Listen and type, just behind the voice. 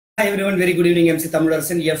Hi everyone, very good evening. MC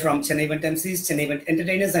Thamulasan here from Chennai Event MCs, Chennai Event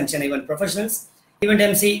Entertainers and Chennai Event Professionals. Event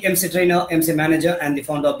MC, MC Trainer, MC Manager and the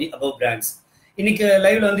founder of the above brands. இன்னைக்கு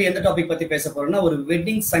லைவ்ல வந்து எந்த topic பத்தி பேச போறோம்னா ஒரு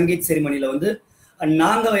wedding Sangeet செரிமனில வந்து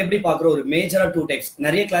நாங்க எப்படி பார்க்குறோம் ஒரு மேஜரா டூ டைப்ஸ்.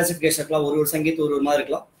 நிறைய கிளாசிஃபிகேஷன்லாம் ஒரு சங்கீத் ஒரு மாதிரி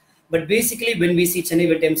இருக்கலாம். But basically when we see Chennai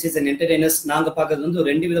Event MCs and Entertainers நாங்க பார்க்கறது வந்து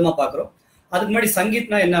ரெண்டு விதமா பார்க்குறோம். அதுக்கு முன்னாடி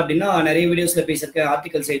சங்கீத்னா என்ன அப்படின்னா நிறைய வீடியோஸ்ல பேசியிருக்கேன்,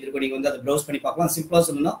 ஆர்டிகல்ஸ் எழுதிருக்கோம். நீங்க வந்து அதை ப்ரௌஸ் பண்ணி பார்க்கலாம். சிம்பிளா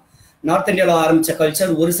சொல்லணும்னா நார்த் இந்தியாவில் ஆரம்பிச்ச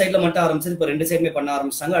கல்ச்சர் ஒரு சைட்ல மட்டும் ஆரம்பிச்சது, இப்போ ரெண்டு சைடுமே பண்ண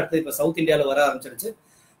ஆரம்பிச்சாங்க. அடுத்து இப்போ சவுத் இந்தியாவில் வர ஆரம்பிச்சிருச்சு.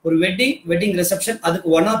 ஒரு வெட்டிங் ரிசப்ஷன், அதுக்கு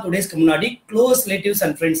 1 or 2 டேஸ்க்கு முன்னாடி க்ளோஸ் ரிலேட்டிவ்ஸ்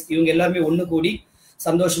அண்ட் ஃப்ரெண்ட்ஸ் இவங்க எல்லாருமே ஒன்று கூடி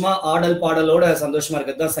சந்தோஷமா ஆடல் பாடலோட சந்தோஷமா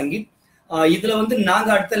இருக்கிறது தான் சங்கீத். இதுல வந்து நாங்க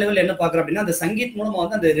அடுத்த லெவல் என்ன பாக்குறோம் அப்படின்னா அந்த சங்கீத் மூலமா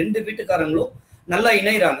வந்து அந்த ரெண்டு வீட்டுக்காரங்களும் நல்லா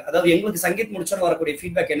இணைகிறாங்க. அதாவது எங்களுக்கு சங்கீத் முடிச்சோன்னு வரக்கூடிய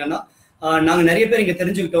ஃபீட்பேக் என்னன்னா, நாங்க நிறைய பேர் இங்க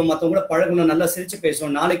தெரிஞ்சுக்கிட்டோம், மற்றவங்க கூட பழகணும், நல்லா சிரிச்சு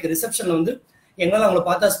பேசுவோம். நாளைக்கு ரிசப்ஷன்ல வந்து எங்களால் அவங்கள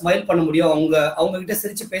பார்த்தா ஸ்மைல் பண்ண முடியும், அவங்க கிட்ட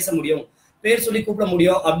சிரிச்சு பேச முடியும், பேர் சொல்லி கூப்பிட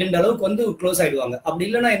முடியும் அப்படின்ற அளவுக்கு வந்து க்ளோஸ் ஆயிடுவாங்க. அப்படி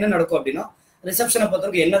இல்லைன்னா என்ன நடக்கும் அப்படின்னா, ரிசப்ஷனை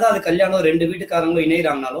பொறுத்தவரைக்கும் என்னதான் அது கல்யாணம் ரெண்டு வீட்டுக்காரங்களும்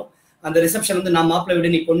இணைகிறாங்கனாலும் அந்த ரிசப்ஷன் வந்து நான் மாப்பிள்ளை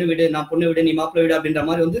விடு, நீ பொண்ணு விடு, நான் பொண்ணு விடு, நீ மாப்பிள்ளை விடு அப்படின்ற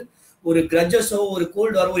மாதிரி வந்து ஒரு கிரட்ஜஸோ ஒரு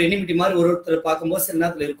கோல்டு வாரோ ஒரு எனிமிட்டி மாதிரி ஒருத்தர் பார்க்கும்போது சில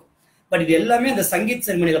நேரத்தில் இருக்கும். பட் இது எல்லாமே அந்த சங்கீத்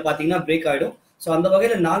செரிமனியில பார்த்தீங்கன்னா பிரேக் ஆகிடும். ஸோ அந்த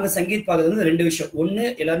வகையில் நாங்கள் சங்கீத் பார்க்கறது வந்து ரெண்டு விஷயம். ஒன்று,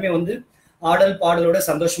 எல்லாருமே வந்து ஆடல் பாடலோட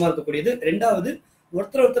சந்தோஷமா இருக்கக்கூடியது. ரெண்டாவது,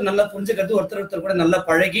 ஒருத்தர் நல்லா புரிஞ்சுக்கிறது, ஒருத்தர் கூட நல்லா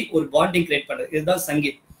பழகி ஒரு பாண்டிங் கிரியேட் பண்றது, இதுதான்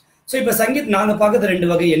சங்கீத். ஸோ இப்போ சங்கீத் நாங்கள் பார்க்கறது ரெண்டு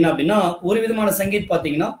வகை. என்ன அப்படின்னா, ஒரு விதமான சங்கீத்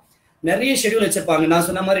பார்த்தீங்கன்னா நிறைய ஷெடியூல் வச்சிருப்பாங்க. நான்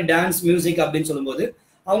சொன்ன மாதிரி டான்ஸ் மியூசிக் அப்படின்னு சொல்லும்போது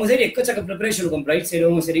அவங்க சைடு எக்கச்சக்க ப்ரிப்பரேஷன் இருக்கும். பிரைட்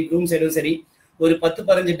சைடும் சரி, க்ரூம் சைடும் சரி, ஒரு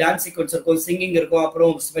 10-15 டான்ஸ் சீக்வன்ஸ் இருக்கும், சிங்கிங் இருக்கும்,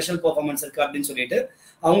 அப்புறம் ஸ்பெஷல் பர்ஃபார்மன்ஸ் இருக்கு அப்படின்னு சொல்லிட்டு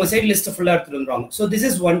அவங்க சைடு லிஸ்ட் ஃபுல்லாக எடுத்துட்டு வந்துருவாங்க. So this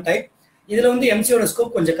is one type. இதுல வந்து எம்சியோட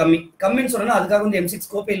ஸ்கோப் கொஞ்சம் கம்மின்னு சொன்னா அதுக்காக வந்து எம்சி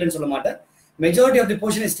ஸ்கோப்பே இல்லைன்னு சொல்ல மாட்டேன். Majority of the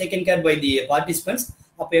portion is taken care by the participants.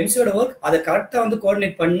 அப்போ எம்சியோட ஒர்க் அதை கரெக்டாக வந்து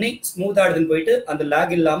கோஆர்டினேட் பண்ணி ஸ்மூத்தாக எடுத்துன்னு போயிட்டு அந்த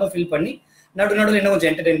லேக் இல்லாமல் ஃபில் பண்ணி நடுவில் என்ன கொஞ்சம்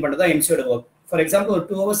என்டர்டைன் பண்ணுறது தான் எம்சியோட ஒர்க். ஃபார் எக்ஸாம்பிள் ஒரு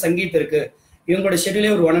 2 hours சங்கீத் இருக்கு, இவங்களோட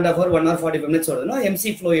ஷெடியூலே ஒரு 1.5 hour 1 hour 45 minutes வருதுன்னா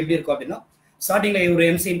எம்சி ஃப்ளோ எப்படி இருக்கும் அப்படின்னா, ஸ்டார்டிங்ல ஒரு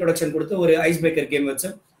எம்சி இன்ட்ரோடக்ஷன் கொடுத்து ஒரு ஐஸ் பிரேக்கர் கேம் வச்சு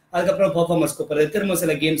அதுக்கப்புறம் பர்ஃபார்மர்ஸ் கூப்பிடுறது, திரும்ப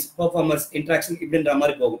சில கேம்ஸ், பர்ஃபார்மர்ஸ், இன்ட்ராக்ஷன் இப்படின்ற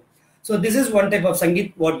மாதிரி போகும். So this is one type of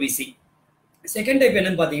Sangeet what we C. Second type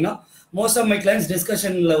என்னன்னு பார்த்தீங்கன்னா, மோஸ்ட் ஆஃப் மை கிளைண்ட்ஸ்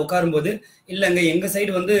டிஸ்கஷன்ல உட்காரும்போது இல்லைங்க எங்க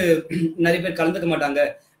சைடு வந்து நிறைய பேர் கலந்துக்க மாட்டாங்க,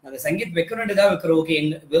 நாங்கள் சங்கீத் வைக்கணுன்றதுக்காக வைக்கிறோம், ஓகே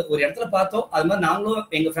ஒரு இடத்துல பார்த்தோம் அது மாதிரி நாங்களும்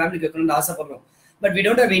எங்க ஃபேமிலிக்கு வைக்கணும்னு ஆசைப்படுறோம், but we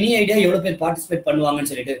don't have any idea எவ்வளோ பேர் பார்ட்டிசிபேட்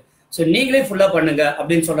பண்ணுவாங்கன்னு சொல்லிட்டு, ஸோ நீங்களே ஃபுல்லா பண்ணுங்க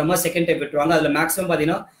அப்படின்னு சொல்ற மாதிரி செகண்ட் டைப் விட்டுருவாங்க. அதுல மேக்ஸிமம்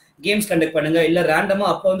பார்த்தீங்கன்னா கேம்ஸ் கண்டக்ட் பண்ணுங்க, இல்ல ரேண்டமா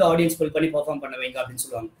அப்போ வந்து ஆடியன்ஸ் ஃபில் பண்ணி பெர்ஃபார்ம் பண்ண வைங்க அப்படின்னு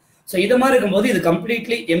சொல்லுவாங்க. ஸோ இது மாதிரி இருக்கும்போது இது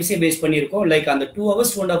கம்ப்ளீட்லி எம்சி பேஸ் பண்ணியிருக்கோம். லைக் அந்த 2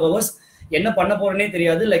 hours 2.5 hours என்ன பண்ண போறேன்னே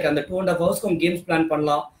தெரியாது. லைக் அந்த 2.5 hours கேம்ஸ் பிளான்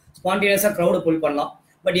பண்ணலாம், ஸ்பான்டேனியஸா க்ரௌட புல் பண்ணலாம்.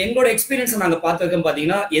 பட் எங்களோட எக்ஸ்பீரியன்ஸ் நாங்க பார்த்துருக்கோம்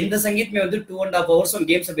பார்த்தீங்கன்னா எந்த சங்கீத்மே வந்து 2.5 hours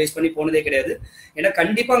கேம்ஸை பேஸ் பண்ணி போனதே கிடையாது. ஏன்னா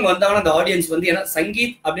கண்டிப்பா அங்கே வந்தாங்கன்னா அந்த ஆடியன்ஸ் வந்து ஏன்னா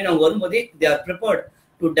சங்கீத் அப்படின்னு அவங்க வரும்போதே they are prepared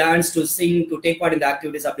to dance, to Singh, to take part இந்த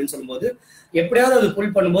ஆக்டிவிட்டிஸ் அப்படின்னு சொல்லும்போது எப்படியாவது அது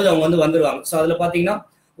புல் பண்ணும்போது அவங்க வந்து வந்துருவாங்க. ஸோ அதில் பார்த்தீங்கன்னா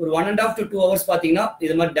ஒரு 1.5 to 2 hours பார்த்தீங்கன்னா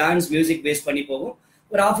இது மாதிரி டான்ஸ் மியூசிக் பேஸ் பண்ணி போகும்.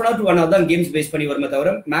 ஒரு 1/2 hour to 1 hour தான் கேம்ஸ் பேஸ் பண்ணி வருமே தவிர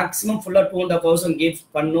மேக்ஸிமம் ஃபுல்லாக 2.5 hours கேம்ஸ்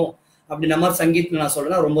பண்ணும் அப்படின்ற மாதிரி சங்கீத் நான்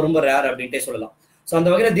சொல்றேன் ரொம்ப ரொம்ப ரேர் அப்படின்ட்டே சொல்லலாம். ஸோ அந்த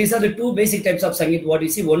வகையில் these are the 2 basic types of Sangeet what you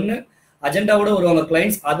see. ஒன்று, அஜெண்டாவோட வருவாங்க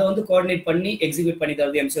கிளைண்ட்ஸ், அதை வந்து கோஆர்டினேட் பண்ணி எக்ஸிக்யூட் பண்ணி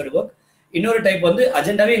தரது எம்சியோட ஒர்க். இன்னொரு டைப் வந்து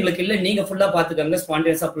அஜெண்டாவே எங்களுக்கு இல்லை, நீங்க ஃபுல்லா பாத்துக்கோங்க,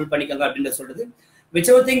 ஸ்பான்டேனியஸா ஃபுல் பண்ணிக்கோங்க அப்படின்னு சொல்றது.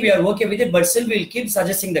 whichever thing we are okay with it, but still we'll keep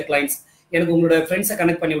suggesting the clients. எனக்கு உங்களோட ஃப்ரெண்ட்ஸை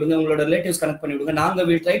கனெக்ட் பண்ணி விடுங்க, உங்களோட ரிலேட்டிவ்ஸ் கனெக்ட் பண்ணி விடுங்க, நாங்கள்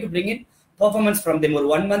will try to bring in performance from them. ஒரு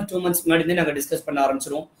 1 month 2 months முன்னாடி நாங்கள் டிஸ்கஸ் பண்ண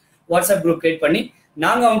ஆரம்பிச்சிருவோம். வாட்ஸ்அப் குரூப் கிரியேட் பண்ணி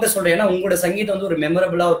நாங்கள் அவங்ககிட்ட சொல்றேன், ஏன்னா உங்களோட சங்கீதம் வந்து ஒரு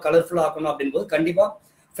மெமரபிளா ஒரு கலர்ஃபுல்லா ஆக்கணும் அப்படின்போது கண்டிப்பா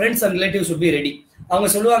friends and relatives would be ready. அவங்க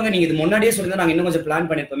சொல்லுவாங்க நீங்க இது முன்னாடியே சொல்லியிருந்தா நாங்கள் இன்னும் கொஞ்சம் பிளான்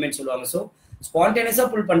பண்ணிருப்போமேன்னு சொல்லுவாங்க. ஸோ ஸ்பான்டேனியஸா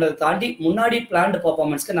புல் பண்றதை தாண்டி முன்னாடி பிளான்டு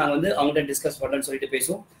பர்ஃபார்மன்ஸ்க்கு நாங்கள் வந்து அவங்ககிட்ட டிஸ்கஸ் பண்றேன்னு சொல்லிட்டு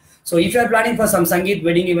பேசுவோம். So if you are planning for some Sangeet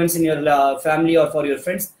wedding events in your family R for your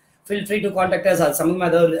friends, feel free to contact us. அது சம்பந்தமா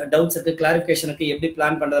ஏதாவது டவுட்ஸ் இருக்கு, கிளாரிஃபிகேஷனுக்கு எப்படி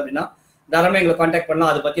பிளான் பண்றது அப்படின்னா தாராளமாக எங்களை காண்டாக்ட்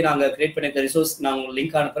பண்ணலாம். அதை பத்தி நாங்கள் கிரியேட் பண்ணிருக்க ரிசோர்ஸ் நான் உங்களுக்கு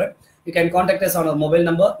லிங்க் அனுப்புறேன். You can contact us on our mobile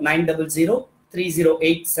number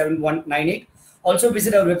 9003087198. Also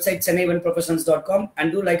visit our website chennaieventprofessionals.com and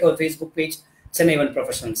do like our Facebook page Chennai Event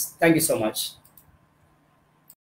Professionals. Thank you so much.